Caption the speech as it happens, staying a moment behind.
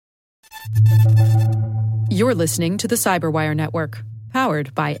You're listening to the Cyberwire Network,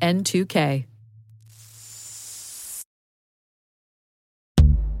 powered by N2K.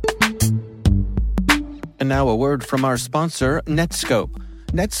 And now a word from our sponsor, Netskope.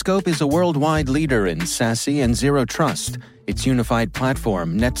 Netskope is a worldwide leader in SASE and Zero Trust. Its unified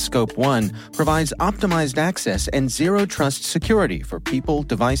platform, Netskope One, provides optimized access and Zero Trust security for people,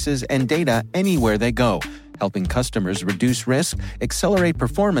 devices, and data anywhere they go, helping customers reduce risk, accelerate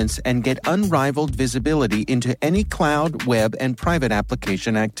performance, and get unrivaled visibility into any cloud, web, and private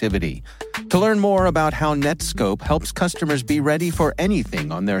application activity. To learn more about how Netskope helps customers be ready for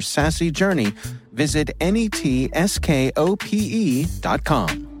anything on their SASE journey, visit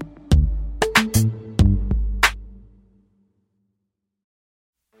netskope.com.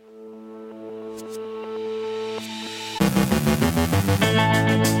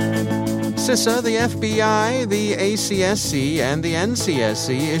 CISA, the FBI, the ACSC, and the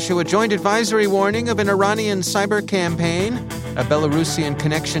NCSC issue a joint advisory warning of an Iranian cyber campaign, a Belarusian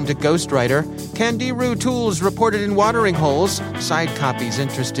connection to Ghostwriter, Candiru tools reported in watering holes, SideCopy's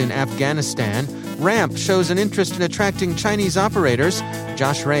interest in Afghanistan, Ramp shows an interest in attracting Chinese operators,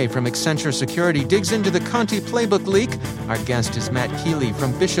 Josh Ray from Accenture Security digs into the Conti playbook leak, our guest is Matt Keeley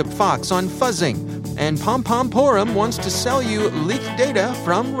from Bishop Fox on fuzzing, and Pompomporum wants to sell you leaked data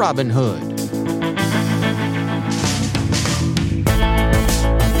from Robinhood.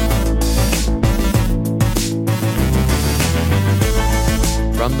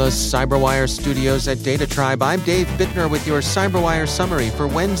 From the Cyberwire studios at Data Tribe, I'm Dave Bittner with your Cyberwire summary for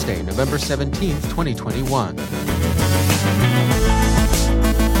Wednesday, November 17th, 2021.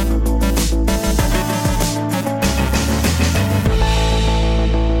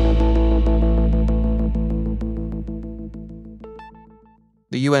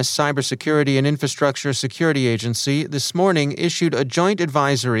 The U.S. Cybersecurity and Infrastructure Security Agency this morning issued a joint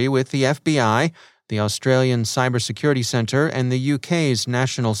advisory with the FBI, the Australian Cybersecurity Centre, and the UK's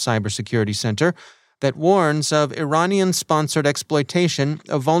National Cybersecurity Centre that warns of Iranian-sponsored exploitation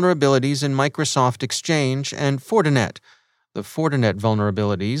of vulnerabilities in Microsoft Exchange and Fortinet. The Fortinet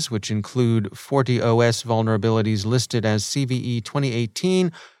vulnerabilities, which include FortiOS vulnerabilities listed as CVE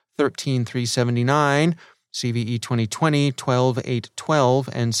 2018-13379, CVE 2020 12812,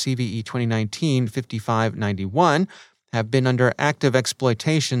 and CVE 2019 5591, have been under active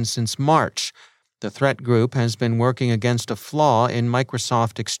exploitation since March. The threat group has been working against a flaw in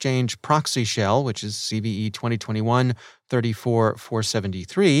Microsoft Exchange proxy shell, which is CVE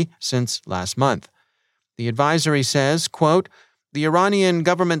 2021-34473, since last month. The advisory says, quote, "The Iranian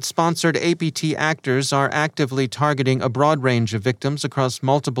government-sponsored APT actors are actively targeting a broad range of victims across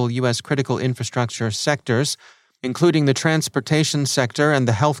multiple U.S. critical infrastructure sectors, including the transportation sector and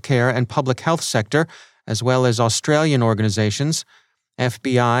the healthcare and public health sector, as well as Australian organizations.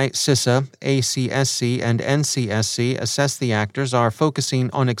 FBI, CISA, ACSC, and NCSC assess the actors are focusing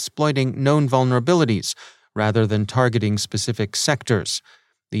on exploiting known vulnerabilities rather than targeting specific sectors.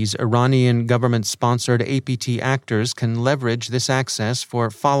 These Iranian government-sponsored APT actors can leverage this access for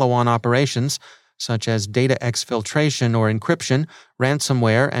follow-on operations such as data exfiltration or encryption,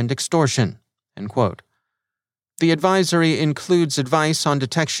 ransomware, and extortion." End quote. The advisory includes advice on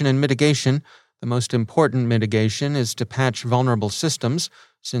detection and mitigation. The most important mitigation is to patch vulnerable systems,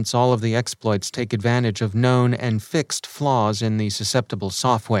 since all of the exploits take advantage of known and fixed flaws in the susceptible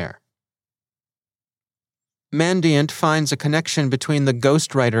software. Mandiant finds a connection between the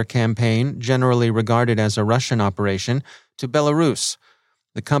Ghostwriter campaign, generally regarded as a Russian operation, to Belarus.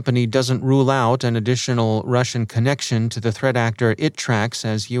 The company doesn't rule out an additional Russian connection to the threat actor it tracks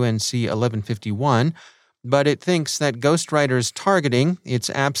as UNC 1151, but it thinks that Ghostwriter's targeting,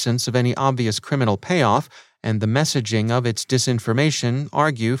 its absence of any obvious criminal payoff, and the messaging of its disinformation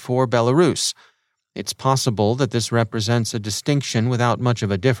argue for Belarus. It's possible that this represents a distinction without much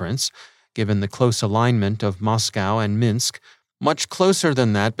of a difference, given the close alignment of Moscow and Minsk, much closer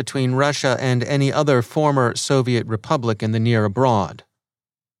than that between Russia and any other former Soviet republic in the near abroad.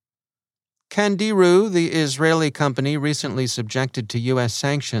 Candiru, the Israeli company recently subjected to U.S.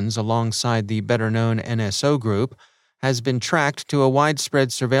 sanctions alongside the better-known NSO group, has been tracked to a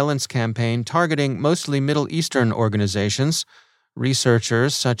widespread surveillance campaign targeting mostly Middle Eastern organizations.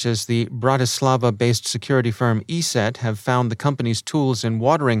 Researchers such as the Bratislava-based security firm ESET have found the company's tools in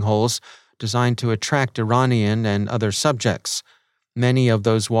watering holes designed to attract Iranian and other subjects. Many of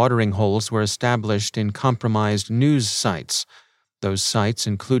those watering holes were established in compromised news sites. Those sites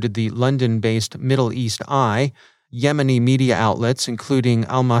included the London-based Middle East Eye, Yemeni media outlets including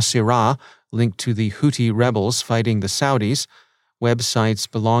Al Masirah, linked to the Houthi rebels fighting the Saudis, websites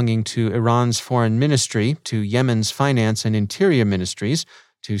belonging to Iran's foreign ministry, to Yemen's finance and interior ministries,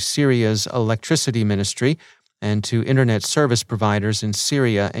 to Syria's electricity ministry, and to internet service providers in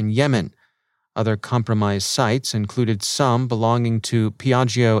Syria and Yemen. Other compromised sites included some belonging to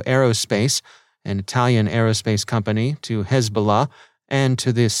Piaggio Aerospace, an Italian aerospace company, to Hezbollah, and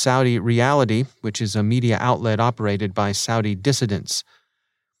to the Saudi Reality, which is a media outlet operated by Saudi dissidents.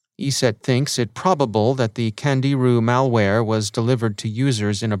 ESET thinks it probable that the Candiru malware was delivered to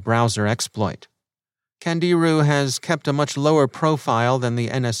users in a browser exploit. Candiru has kept a much lower profile than the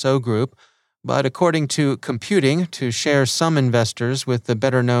NSO group, but according to Computing, to share some investors with the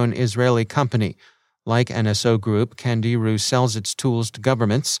better-known Israeli company. Like NSO Group, Candiru sells its tools to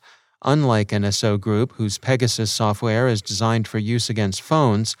governments. Unlike NSO Group, whose Pegasus software is designed for use against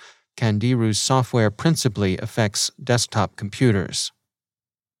phones, Candiru's software principally affects desktop computers.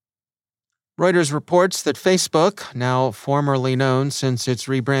 Reuters reports that Facebook, now formerly known since its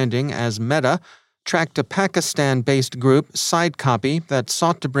rebranding as Meta, tracked a Pakistan-based group, SideCopy, that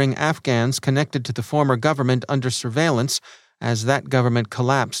sought to bring Afghans connected to the former government under surveillance as that government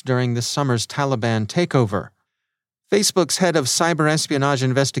collapsed during this summer's Taliban takeover. Facebook's head of cyberespionage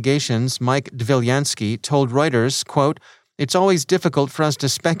investigations, Mike Dvilyansky, told Reuters, quote, "It's always difficult for us to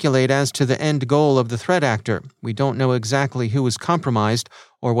speculate as to the end goal of the threat actor. We don't know exactly who was compromised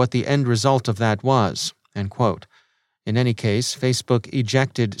or what the end result of that was," end quote. In any case, Facebook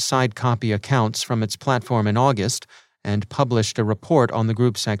ejected SideCopy accounts from its platform in August and published a report on the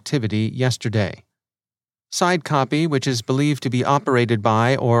group's activity yesterday. SideCopy, which is believed to be operated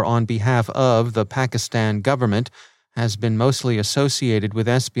by or on behalf of the Pakistan government, has been mostly associated with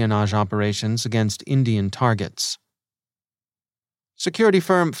espionage operations against Indian targets. Security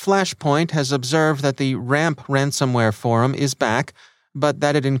firm Flashpoint has observed that the RAMP ransomware forum is back, but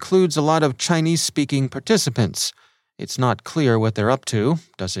that it includes a lot of Chinese-speaking participants. It's not clear what they're up to.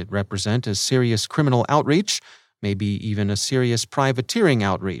 Does it represent a serious criminal outreach, maybe even a serious privateering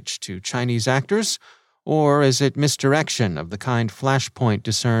outreach to Chinese actors? Or is it misdirection of the kind Flashpoint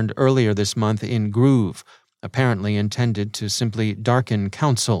discerned earlier this month in Groove, apparently intended to simply darken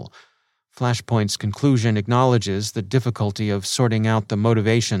counsel? Flashpoint's conclusion acknowledges the difficulty of sorting out the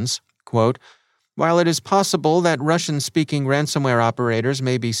motivations. Quote, "While it is possible that Russian-speaking ransomware operators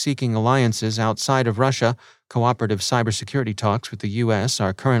may be seeking alliances outside of Russia, cooperative cybersecurity talks with the U.S.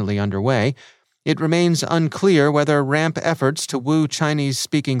 are currently underway. It remains unclear whether RAMP efforts to woo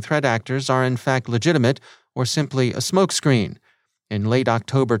Chinese-speaking threat actors are in fact legitimate or simply a smokescreen. In late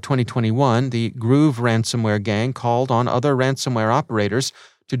October 2021, the Groove ransomware gang called on other ransomware operators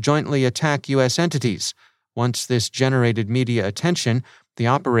to jointly attack U.S. entities. Once this generated media attention, the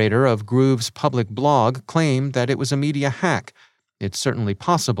operator of Groove's public blog claimed that it was a media hack. It's certainly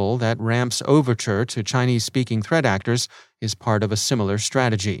possible that RAMP's overture to Chinese-speaking threat actors is part of a similar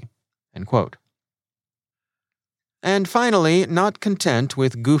strategy." End quote. And finally, not content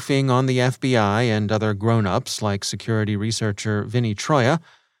with goofing on the FBI and other grown-ups like security researcher Vinny Troia,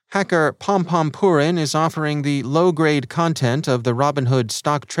 hacker Pompom Purin is offering the low-grade content of the Robinhood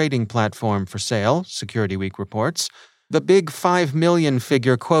stock trading platform for sale, Security Week reports. The big 5 million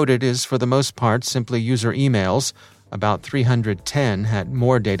figure quoted is for the most part simply user emails. About 310 had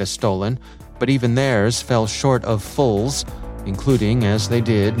more data stolen, but even theirs fell short of fulls, including, as they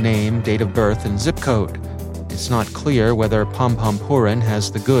did, name, date of birth, and zip code. It's not clear whether Pompom Purin has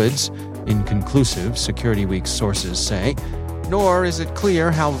the goods, inconclusive, Security Week sources say, nor is it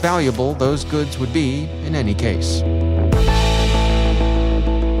clear how valuable those goods would be in any case.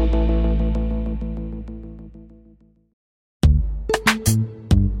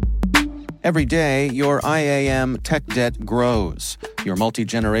 Every day, your IAM tech debt grows. Your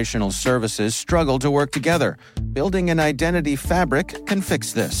multi-generational services struggle to work together. Building an identity fabric can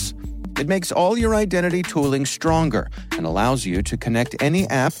fix this. It makes all your identity tooling stronger and allows you to connect any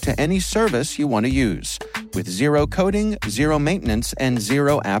app to any service you want to use, with zero coding, zero maintenance, and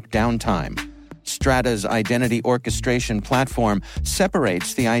zero app downtime. Strata's identity orchestration platform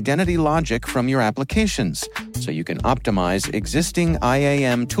separates the identity logic from your applications, so you can optimize existing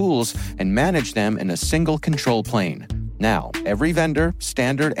IAM tools and manage them in a single control plane. Now, every vendor,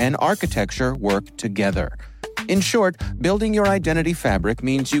 standard, and architecture work together. In short, building your identity fabric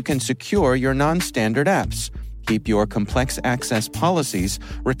means you can secure your non-standard apps, keep your complex access policies,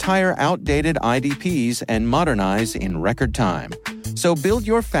 retire outdated IDPs, and modernize in record time. So build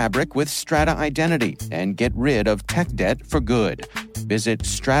your fabric with Strata Identity and get rid of tech debt for good. Visit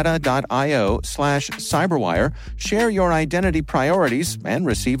strata.io/cyberwire, share your identity priorities, and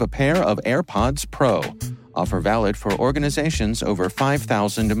receive a pair of AirPods Pro. Offer valid for organizations over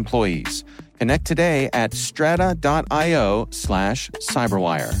 5,000 employees. Connect today at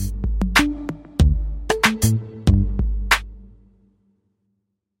strata.io/cyberwire.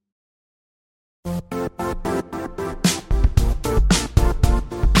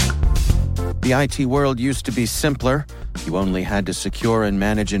 The IT world used to be simpler. You only had to secure and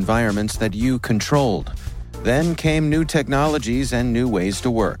manage environments that you controlled. Then came new technologies and new ways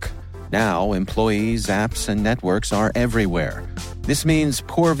to work. Now, employees, apps, and networks are everywhere. This means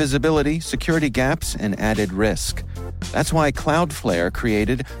poor visibility, security gaps, and added risk. That's why Cloudflare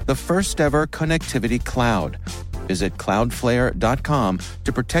created the first-ever connectivity cloud. Visit cloudflare.com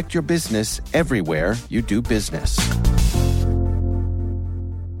to protect your business everywhere you do business.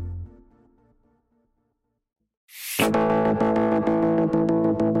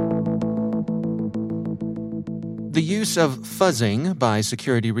 The use of fuzzing by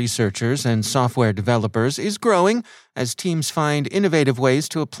security researchers and software developers is growing as teams find innovative ways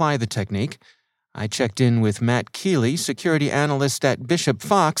to apply the technique. I checked in with Matt Keeley, security analyst at Bishop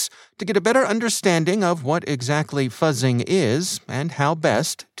Fox, to get a better understanding of what exactly fuzzing is and how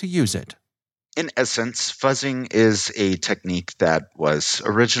best to use it. In essence, fuzzing is a technique that was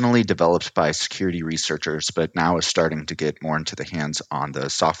originally developed by security researchers, but now is starting to get more into the hands on the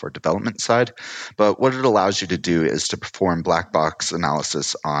software development side. But what it allows you to do is to perform black box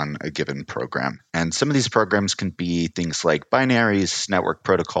analysis on a given program. And some of these programs can be things like binaries, network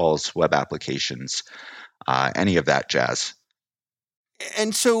protocols, web applications, any of that jazz.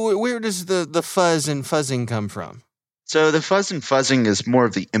 And so where does the fuzz and fuzzing come from? So the fuzz and fuzzing is more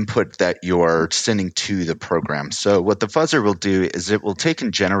of the input that you're sending to the program. So what the fuzzer will do is it will take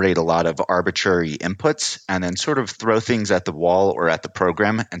and generate a lot of arbitrary inputs and then sort of throw things at the wall or at the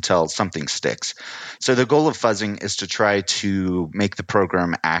program until something sticks. So the goal of fuzzing is to try to make the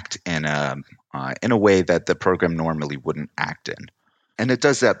program act in a way that the program normally wouldn't act in. And it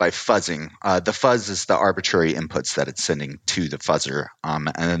does that by fuzzing. The fuzz is the arbitrary inputs that it's sending to the fuzzer, and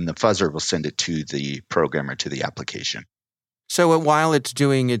then the fuzzer will send it to the program or to the application. So while it's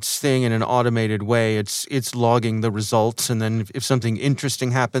doing its thing in an automated way, it's logging the results, and then if something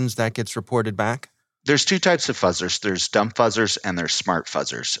interesting happens, that gets reported back? There's two types of fuzzers. There's dumb fuzzers and there's smart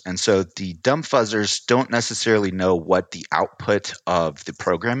fuzzers. And so the dumb fuzzers don't necessarily know what the output of the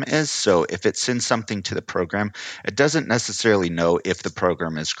program is. So if it sends something to the program, it doesn't necessarily know if the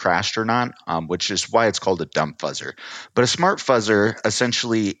program is crashed or not, which is why it's called a dumb fuzzer. But a smart fuzzer,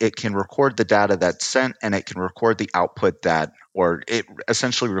 essentially, it can record the data that's sent and it can record the output or it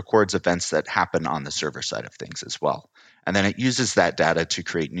essentially records events that happen on the server side of things as well. And then it uses that data to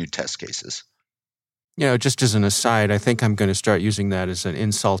create new test cases. You know, just as an aside, I think I'm going to start using that as an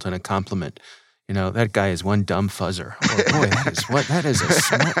insult and a compliment. You know, that guy is one dumb fuzzer. Oh, boy, that is a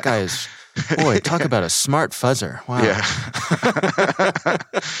smart guy. Boy, talk about a smart fuzzer. Wow. Yeah.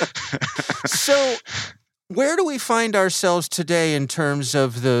 So where do we find ourselves today in terms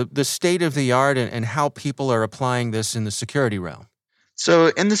of the state of the art and how people are applying this in the security realm? So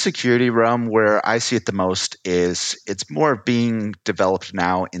in the security realm, where I see it the most is it's more being developed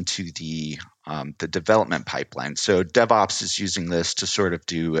now into the development pipeline. So DevOps is using this to sort of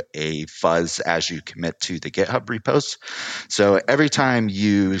do a fuzz as you commit to the GitHub repos. So every time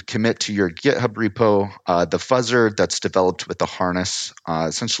you commit to your GitHub repo, the fuzzer that's developed with the harness,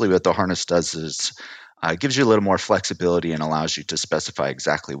 essentially what the harness does is gives you a little more flexibility and allows you to specify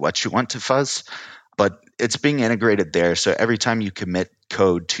exactly what you want to fuzz. But it's being integrated there. So every time you commit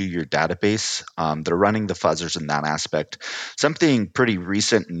code to your database, they're running the fuzzers in that aspect. Something pretty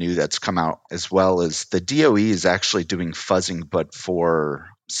recent and new that's come out as well is the DOE is actually doing fuzzing, but for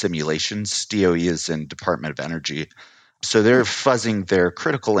simulations. DOE is in Department of Energy. So they're fuzzing their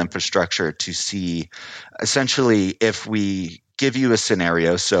critical infrastructure to see essentially if we give you a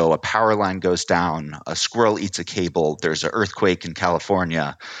scenario, so a power line goes down, a squirrel eats a cable, there's an earthquake in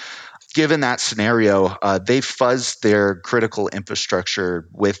California. Given that scenario, they fuzz their critical infrastructure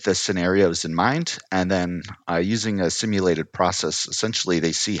with the scenarios in mind, and then using a simulated process, essentially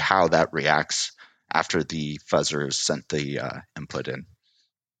they see how that reacts after the fuzzer has sent the input in.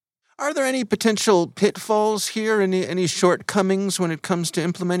 Are there any potential pitfalls here, any shortcomings when it comes to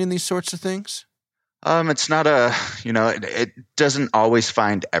implementing these sorts of things? It's not it doesn't always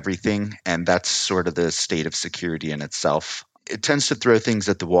find everything, and that's sort of the state of security in itself. It tends to throw things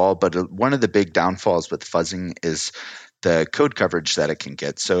at the wall, but one of the big downfalls with fuzzing is the code coverage that it can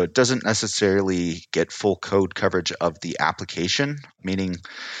get. So it doesn't necessarily get full code coverage of the application, meaning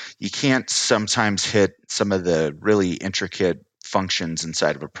you can't sometimes hit some of the really intricate functions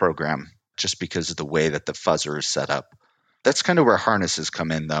inside of a program just because of the way that the fuzzer is set up. That's kind of where harnesses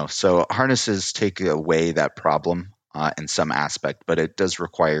come in, though. So harnesses take away that problem in some aspect, but it does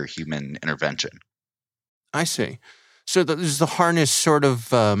require human intervention. I see. So does the harness sort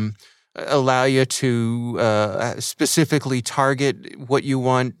of allow you to specifically target what you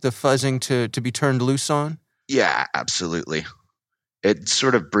want the fuzzing to be turned loose on? Yeah, absolutely. it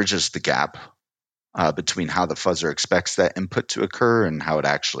sort of bridges the gap between how the fuzzer expects that input to occur and how it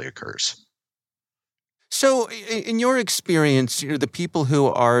actually occurs. So, in your experience, the people who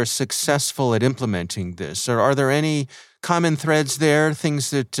are successful at implementing this, are there any common threads there,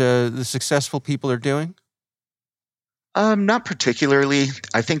 things that the successful people are doing? Not particularly.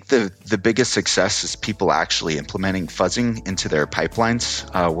 I think the biggest success is people actually implementing fuzzing into their pipelines,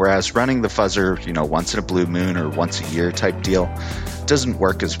 whereas running the fuzzer, once in a blue moon or once a year type deal doesn't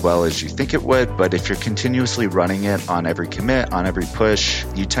work as well as you think it would. But if you're continuously running it on every commit, on every push,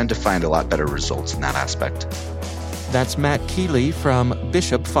 you tend to find a lot better results in that aspect. That's Matt Keeley from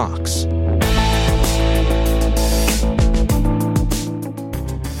Bishop Fox.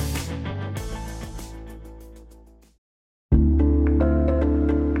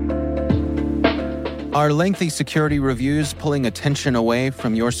 Are lengthy security reviews pulling attention away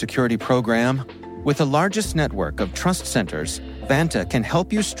from your security program? With the largest network of trust centers, Vanta can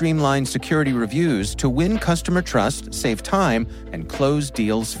help you streamline security reviews to win customer trust, save time, and close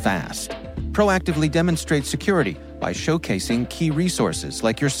deals fast. Proactively demonstrate security by showcasing key resources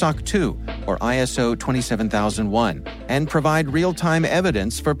like your SOC 2 or ISO 27001 and provide real-time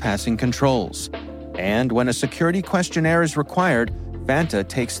evidence for passing controls. And when a security questionnaire is required, Vanta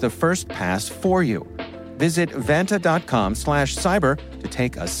takes the first pass for you. Visit vanta.com/cyber to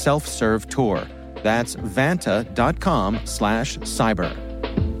take a self-serve tour. That's vanta.com/cyber.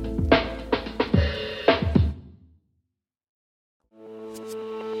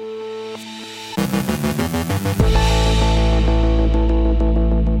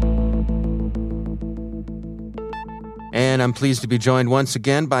 And I'm pleased to be joined once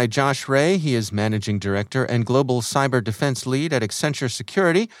again by Josh Ray. He is Managing Director and Global Cyber Defense Lead at Accenture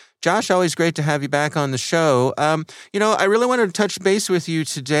Security. Josh, always great to have you back on the show. I really wanted to touch base with you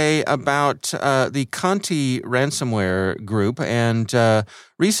today about the Conti ransomware group. And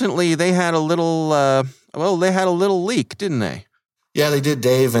recently they had a little leak, didn't they? Yeah, they did,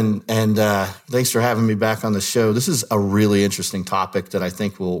 Dave, and thanks for having me back on the show. This is a really interesting topic that I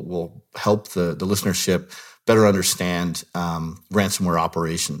think will help the listenership better understand ransomware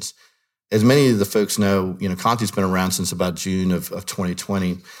operations. As many of the folks know, Conti's been around since about June of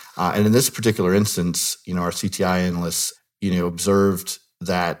 2020, and in this particular instance, our CTI analysts, observed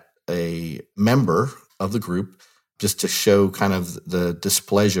that a member of the group, just to show kind of the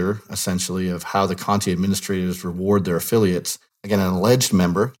displeasure, essentially, of how the Conti administrators reward their affiliates. Again, an alleged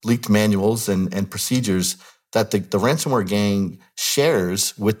member leaked manuals and procedures that the ransomware gang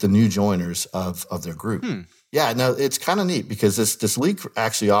shares with the new joiners of their group. Yeah, no, it's kind of neat because this leak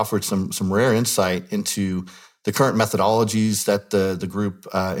actually offered some rare insight into the current methodologies that the group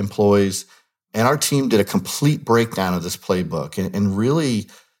employs. And our team did a complete breakdown of this playbook and really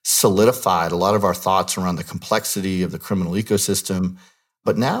solidified a lot of our thoughts around the complexity of the criminal ecosystem.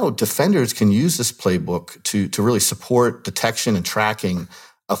 But now defenders can use this playbook to really support detection and tracking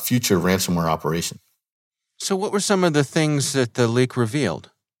of future ransomware operations. So what were some of the things that the leak revealed?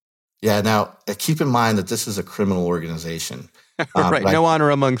 Yeah, now keep in mind that this is a criminal organization. Right, no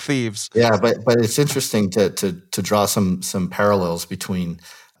honor among thieves. Yeah, but it's interesting to draw some parallels between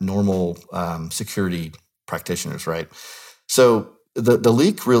normal security practitioners, right? So the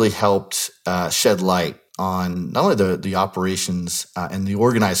leak really helped shed light on not only the operations and the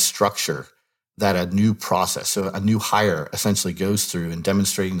organized structure that a new process, so a new hire essentially goes through in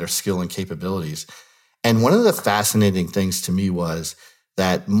demonstrating their skill and capabilities. And one of the fascinating things to me was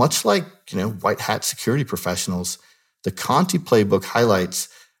that much like, white hat security professionals, the Conti playbook highlights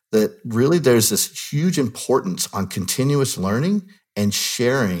that really there's this huge importance on continuous learning and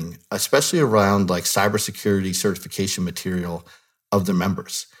sharing, especially around like cybersecurity certification material of the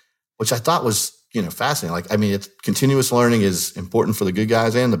members, which I thought was, fascinating. It's continuous learning is important for the good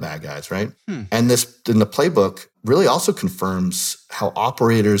guys and the bad guys, right? And this in the playbook really also confirms how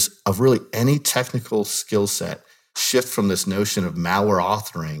operators of really any technical skill set shift from this notion of malware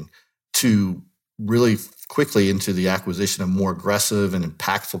authoring to really quickly into the acquisition of more aggressive and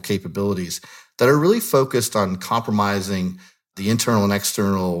impactful capabilities that are really focused on compromising the internal and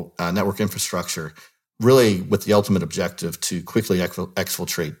external network infrastructure, really with the ultimate objective to quickly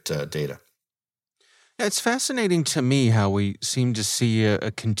exfiltrate data. It's fascinating to me how we seem to see a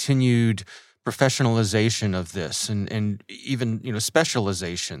continued professionalization of this and even,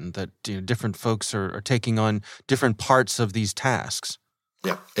 specialization that different folks are taking on different parts of these tasks.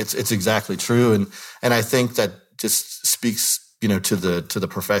 Yeah, it's exactly true. And I think that just speaks, to the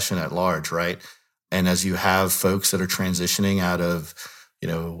profession at large, right? And as you have folks that are transitioning out of,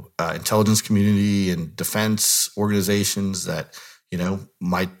 intelligence community and defense organizations that,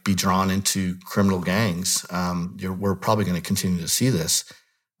 might be drawn into criminal gangs. We're probably going to continue to see this.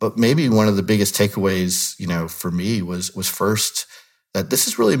 But maybe one of the biggest takeaways, for me was first that this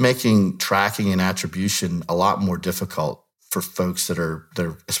is really making tracking and attribution a lot more difficult for folks that are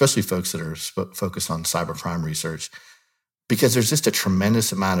especially folks that are focused on cybercrime research, because there's just a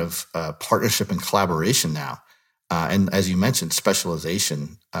tremendous amount of partnership and collaboration now. And as you mentioned,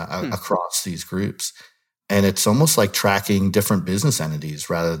 specialization across these groups. And it's almost like tracking different business entities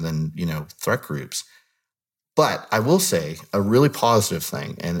rather than, threat groups. But I will say a really positive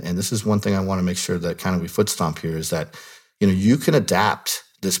thing, and this is one thing I want to make sure that kind of we foot stomp here, is that, you can adapt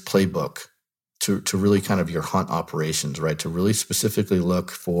this playbook to really kind of your hunt operations, right? To really specifically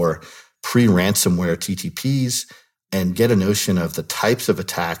look for pre-ransomware TTPs and get a notion of the types of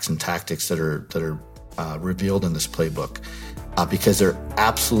attacks and tactics that are revealed in this playbook. Because they're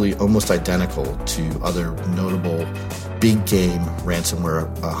absolutely almost identical to other notable big game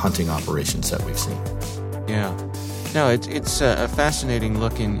ransomware hunting operations that we've seen. Yeah. No, it's a fascinating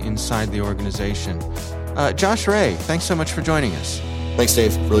look inside the organization. Josh Ray, thanks so much for joining us. Thanks,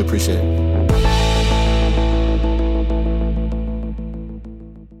 Dave. Really appreciate it.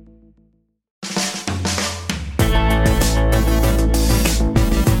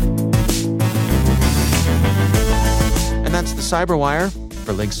 That's the Cyberwire.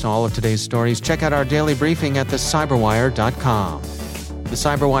 For links to all of today's stories, check out our daily briefing at thecyberwire.com. The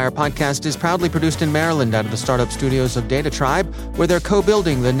Cyberwire podcast is proudly produced in Maryland out of the startup studios of Data Tribe, where they're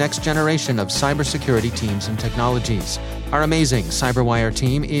co-building the next generation of cybersecurity teams and technologies. Our amazing Cyberwire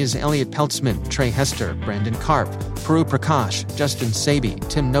team is Elliot Peltzman, Trey Hester, Brandon Karp, Puru Prakash, Justin Sabi,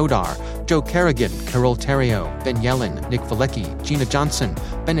 Tim Nodar, Joe Kerrigan, Carol Terrio, Ben Yellen, Nick Valecki, Gina Johnson,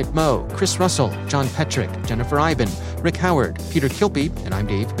 Bennett Moe, Chris Russell, John Petrick, Jennifer Iben, Rick Howard, Peter Kilpie, and I'm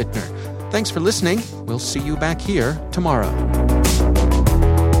Dave Bittner. Thanks for listening. We'll see you back here tomorrow.